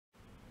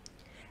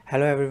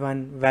Hello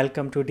everyone,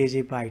 welcome to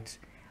DigiBytes.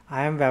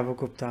 I am Vaibhav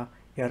Gupta,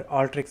 your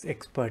Alteryx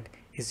expert,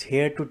 is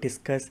here to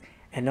discuss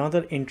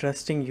another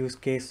interesting use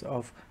case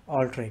of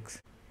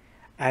Alteryx.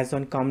 As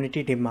on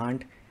community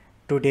demand,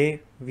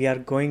 today we are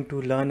going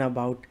to learn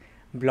about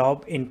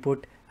Blob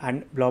input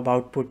and Blob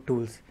output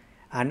tools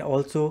and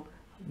also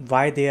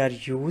why they are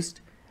used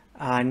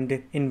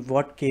and in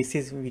what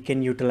cases we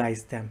can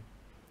utilize them.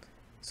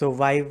 So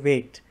why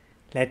wait?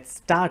 Let's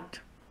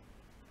start.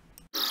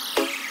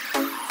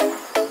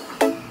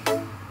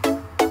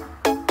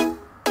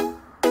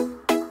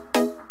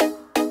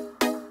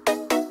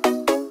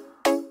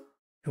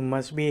 You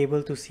must be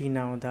able to see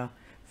now the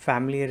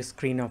familiar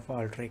screen of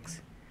Alteryx.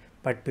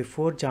 But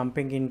before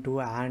jumping into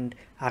and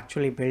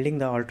actually building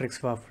the Alteryx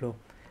workflow,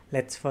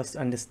 let's first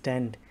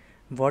understand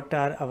what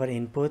are our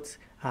inputs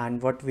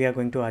and what we are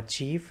going to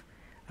achieve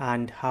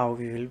and how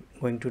we will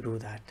going to do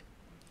that.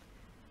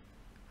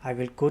 I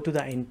will go to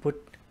the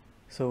input.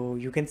 So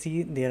you can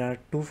see there are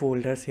two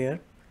folders here.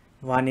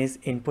 One is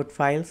input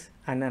files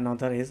and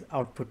another is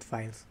output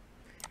files.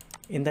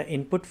 In the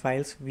input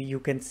files, you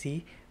can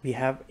see we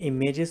have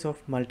images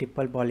of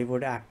multiple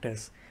Bollywood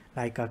actors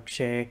like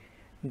Akshay,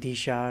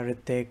 Disha,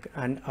 Ritik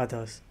and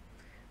others.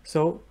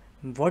 So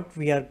what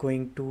we are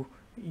going to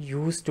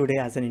use today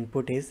as an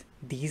input is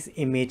these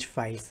image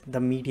files, the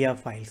media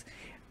files.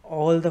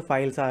 All the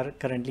files are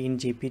currently in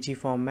JPG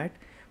format,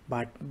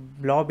 but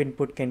Blob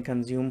input can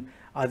consume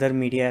other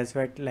media as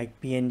well, like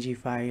PNG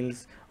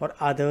files or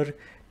other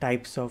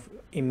types of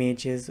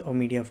images or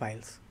media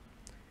files.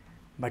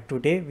 But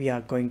today we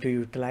are going to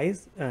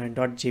utilize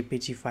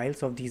 .jpg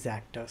files of these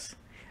actors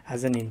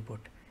as an input,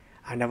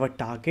 and our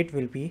target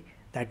will be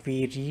that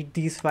we read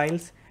these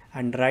files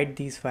and write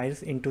these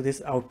files into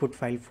this output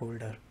file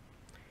folder.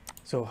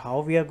 So how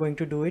we are going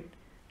to do it?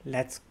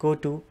 Let's go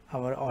to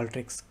our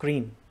Alteryx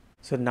screen.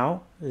 So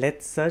now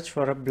let's search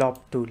for a blob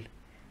tool.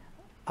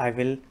 I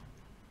will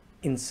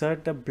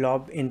insert the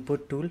blob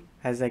input tool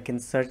as I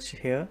can search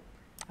here,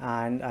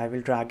 and I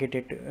will drag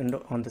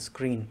it on the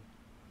screen.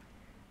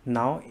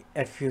 Now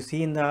if you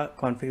see in the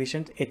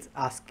configurations, it's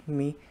asking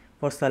me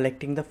for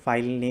selecting the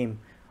file name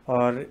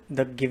or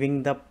the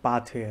giving the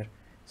path here.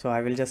 So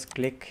I will just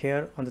click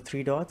here on the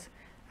three dots,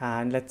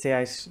 and let's say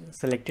I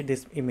selected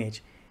this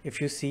image.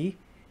 If you see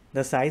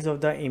the size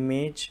of the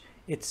image,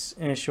 it's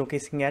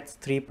showcasing at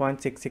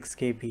 3.66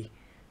 KB.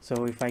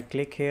 So if I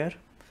click here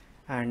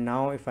and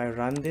now if I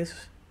run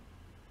this,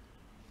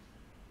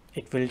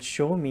 it will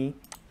show me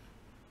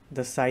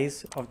the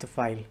size of the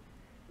file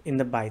in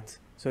the bytes.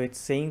 So it's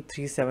saying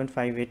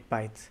 3758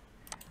 bytes,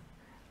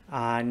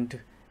 and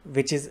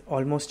which is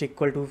almost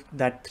equal to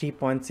that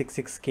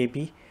 3.66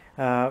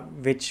 KB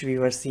which we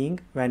were seeing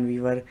when we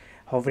were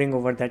hovering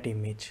over that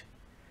image.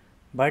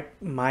 But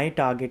my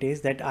target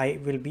is that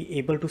I will be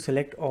able to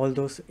select all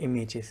those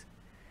images,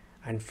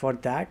 and for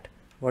that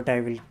what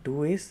I will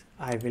do is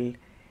I will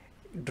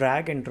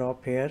drag and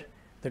drop here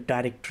the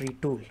directory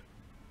tool.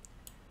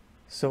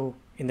 So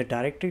in the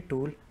directory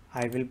tool,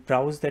 I will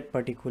browse that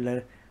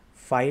particular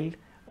file,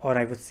 or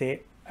I would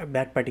say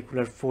that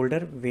particular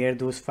folder where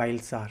those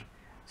files are.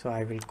 So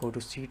I will go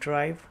to C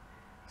drive,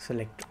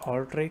 select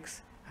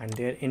Alteryx and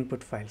their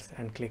input files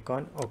and click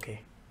on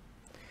OK.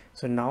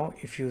 So now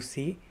if you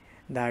see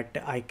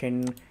that I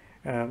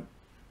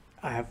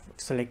have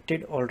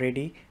selected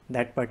already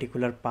that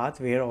particular path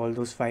where all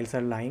those files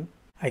are lying.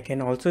 I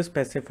can also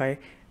specify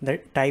the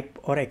type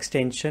or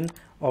extension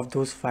of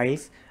those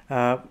files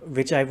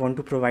which I want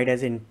to provide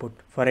as input.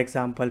 For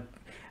example,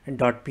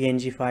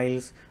 .png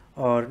files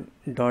or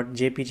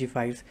 .jpg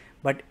files,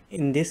 but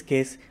in this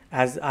case,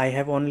 as I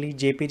have only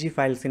JPG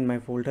files in my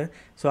folder,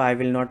 so I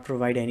will not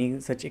provide any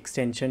such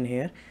extension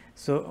here.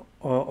 So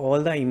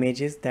all the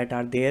images that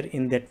are there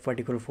in that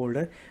particular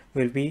folder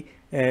will be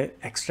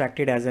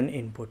extracted as an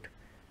input.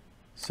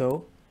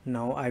 So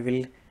now I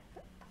will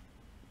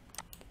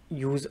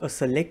use a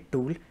select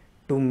tool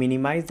to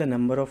minimize the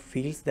number of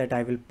fields that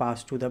I will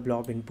pass to the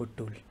blob input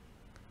tool.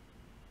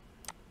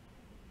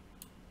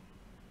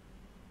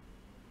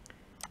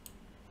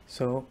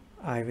 So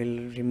I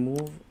will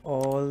remove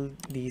all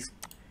these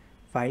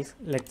files.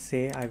 Let's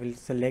say I will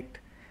select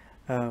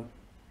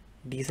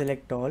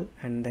deselect all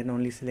and then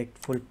only select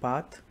full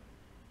path,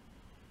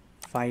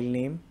 file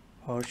name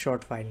or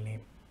short file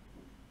name.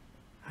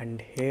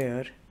 And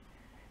here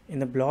in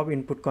the blob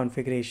input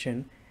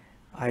configuration,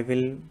 I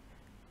will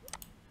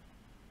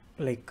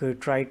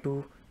try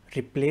to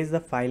replace the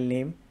file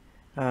name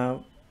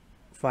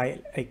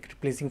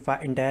replacing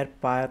entire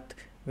path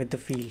with the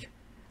field,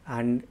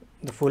 and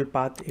the full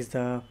path is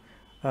the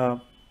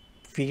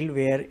field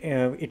where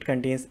it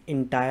contains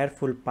entire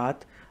full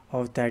path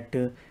of that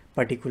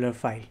particular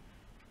file.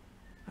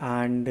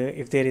 And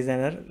if there is an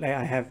error,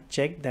 I have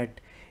checked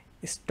that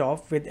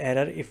stop with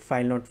error if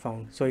file not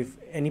found. So if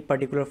any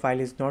particular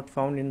file is not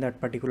found in that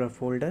particular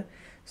folder,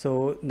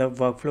 so the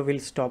workflow will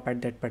stop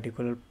at that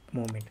particular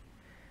moment.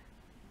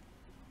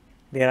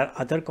 There are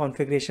other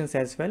configurations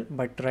as well,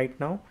 but right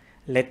now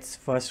let's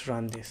first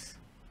run this.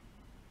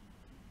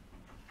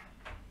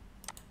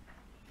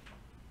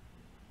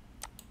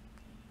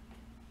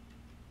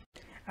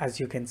 as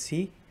you can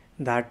see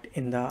that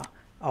in the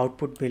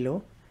output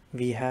below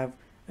we have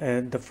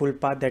the full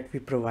path that we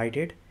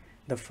provided,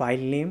 the file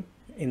name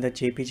in the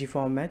JPG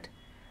format,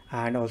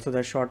 and also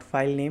the short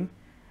file name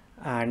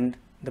and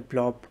the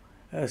blob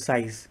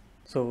size.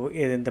 So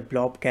in the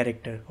blob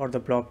character or the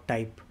blob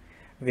type,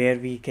 where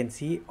we can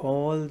see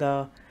all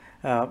the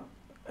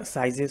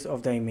sizes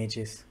of the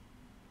images.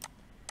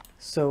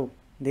 So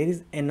there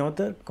is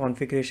another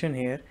configuration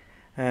here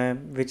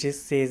which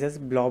is says as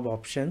blob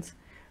options,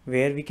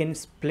 where we can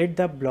split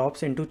the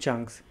blobs into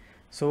chunks.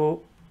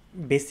 So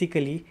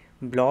basically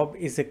blob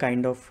is a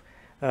kind of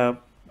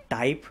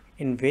type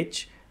in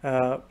which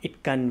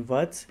it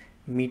converts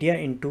media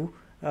into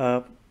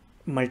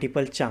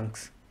multiple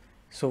chunks.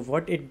 So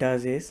what it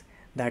does is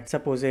that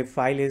suppose a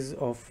file is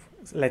of,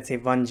 let's say,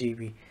 1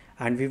 GB,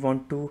 and we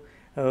want to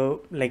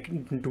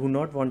do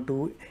not want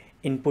to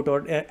input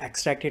or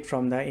extract it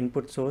from the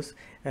input source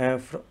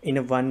in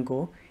a one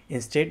go.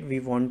 Instead we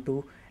want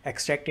to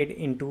extract it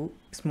into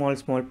small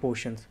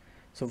portions.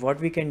 So what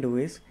we can do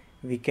is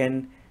we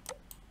can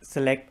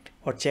select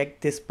or check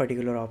this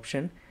particular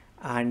option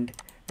and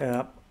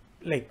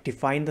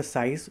define the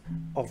size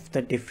of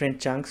the different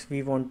chunks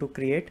we want to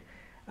create,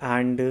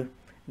 and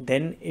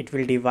then it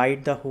will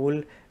divide the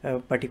whole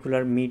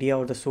particular media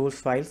or the source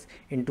files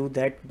into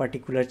that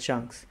particular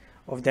chunks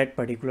of that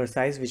particular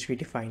size which we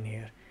define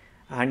here.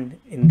 And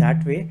in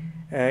that way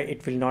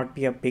it will not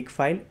be a big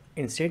file,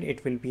 instead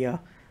it will be a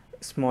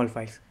small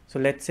files. So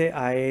let's say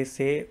I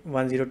say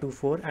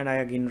 1024 and I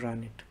again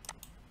run it.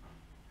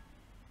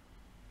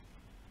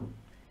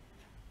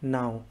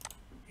 Now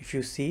if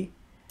you see,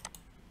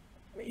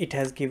 it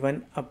has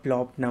given a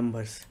blob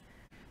numbers.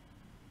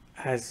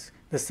 As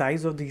the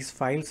size of these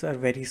files are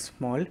very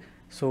small,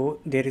 so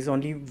there is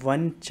only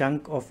one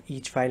chunk of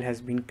each file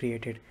has been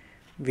created.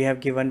 We have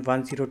given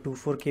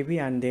 1024 KB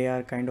and they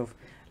are kind of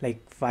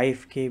like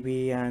 5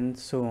 KB and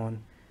so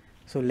on.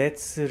 So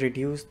let's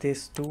reduce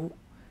this to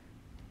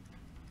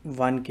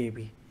 1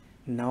 KB.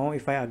 Now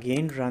if I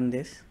again run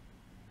this,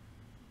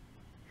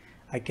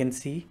 I can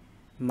see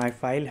my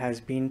file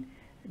has been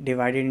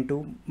divided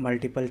into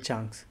multiple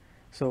chunks.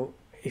 So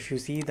if you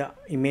see, the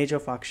image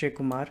of Akshay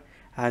Kumar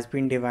has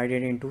been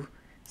divided into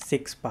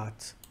 6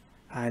 parts,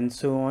 and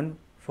so on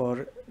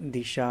for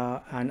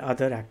Disha and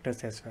other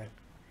actors as well.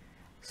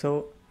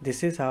 So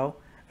this is how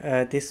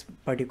this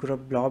particular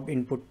blob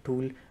input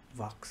tool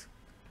works.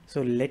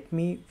 So let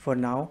me for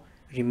now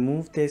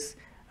remove this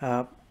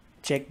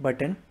check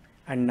button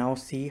and now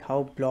see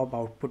how blob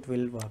output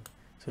will work.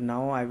 So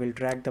now I will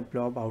drag the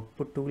blob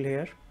output tool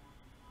here,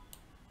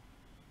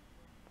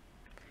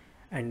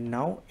 and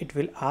now it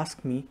will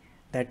ask me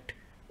that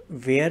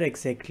where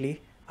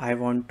exactly I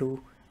want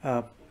to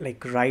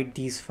write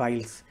these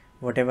files,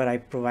 whatever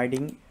I'm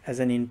providing as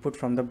an input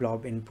from the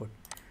blob input.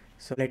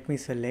 So let me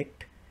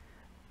select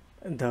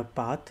the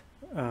path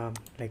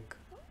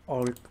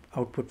all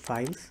output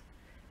files,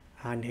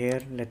 and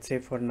here let's say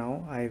for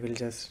now I will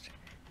just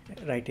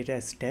write it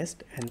as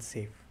test and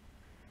save.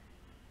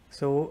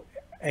 So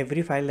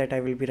every file that I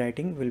will be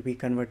writing will be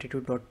converted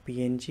to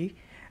 .png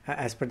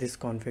as per this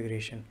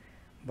configuration.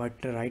 But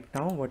right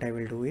now what I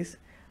will do is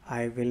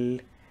I will,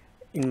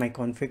 in my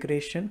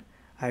configuration,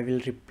 I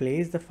will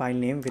replace the file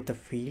name with the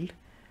field,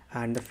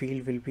 and the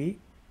field will be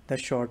the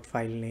short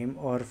file name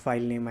or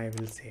file name, I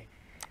will say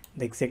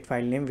the exact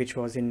file name which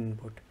was in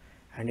input.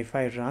 And if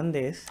I run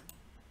this,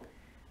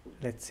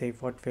 let's say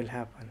what will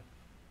happen.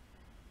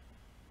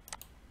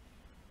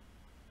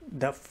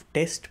 The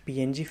test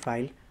PNG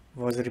file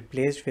was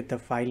replaced with the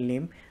file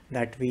name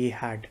that we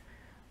had.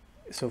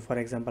 So for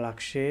example,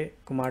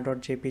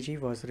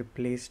 akshaykumar.jpg was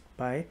replaced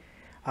by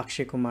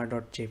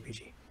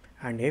akshaykumar.jpg.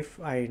 And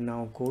if I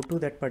now go to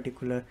that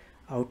particular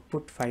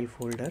output file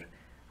folder,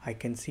 I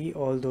can see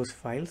all those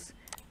files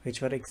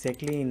which were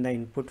exactly in the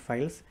input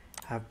files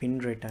have been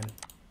written.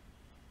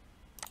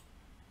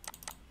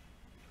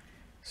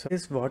 So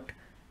this is what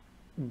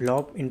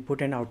blob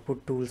input and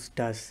output tools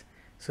does.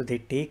 So they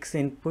takes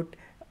input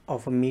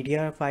of a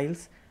media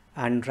files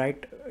and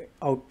write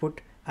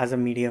output as a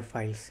media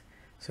files.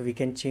 So we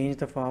can change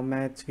the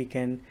formats, we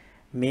can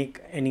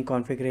make any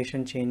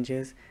configuration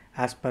changes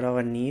as per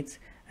our needs,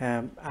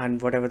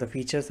 and whatever the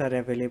features are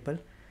available.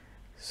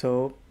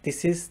 So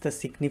this is the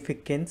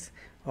significance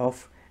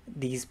of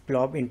these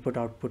blob input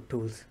output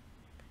tools.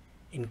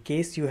 In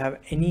case you have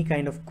any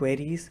kind of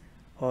queries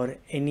or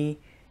any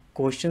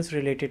questions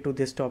related to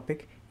this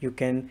topic, you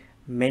can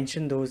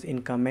mention those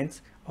in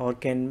comments or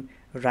can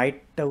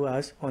write to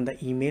us on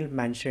the email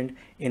mentioned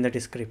in the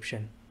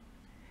description.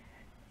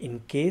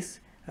 In case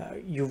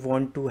you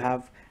want to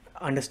have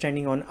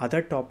understanding on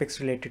other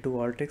topics related to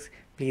Alteryx,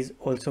 please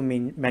also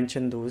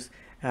mention those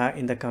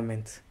in the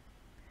comments.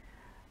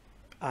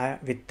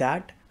 With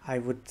that, I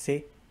would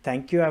say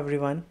thank you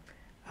everyone,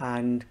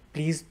 and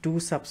please do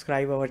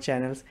subscribe our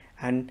channels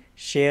and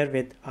share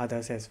with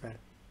others as well.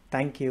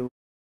 Thank you.